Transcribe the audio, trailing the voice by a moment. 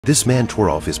This man tore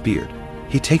off his beard.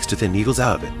 He takes the thin needles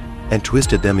out of it and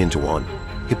twisted them into one.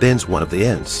 He bends one of the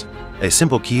ends. A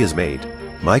simple key is made.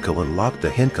 Michael unlocked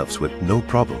the handcuffs with no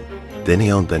problem. Then he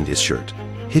unbent his shirt.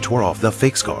 He tore off the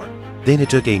fake scar. Then he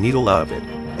took a needle out of it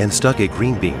and stuck a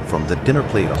green bean from the dinner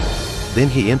plate on it. Then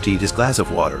he emptied his glass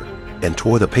of water and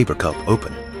tore the paper cup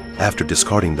open. After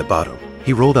discarding the bottom,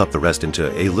 he rolled up the rest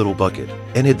into a little bucket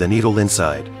and hid the needle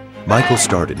inside. Michael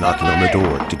started knocking on the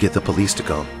door to get the police to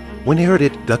come. When he heard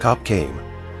it, the cop came.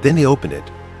 Then he opened it.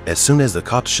 As soon as the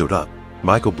cops showed up,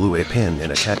 Michael blew a pen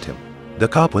and attacked him. The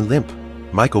cop went limp.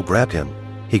 Michael grabbed him.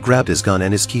 He grabbed his gun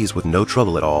and his keys with no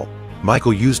trouble at all.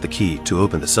 Michael used the key to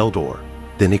open the cell door.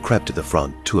 Then he crept to the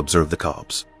front to observe the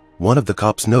cops. One of the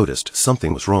cops noticed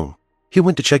something was wrong. He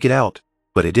went to check it out,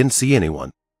 but he didn't see anyone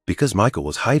because Michael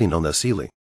was hiding on the ceiling.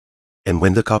 And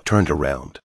when the cop turned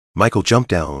around, Michael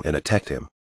jumped down and attacked him.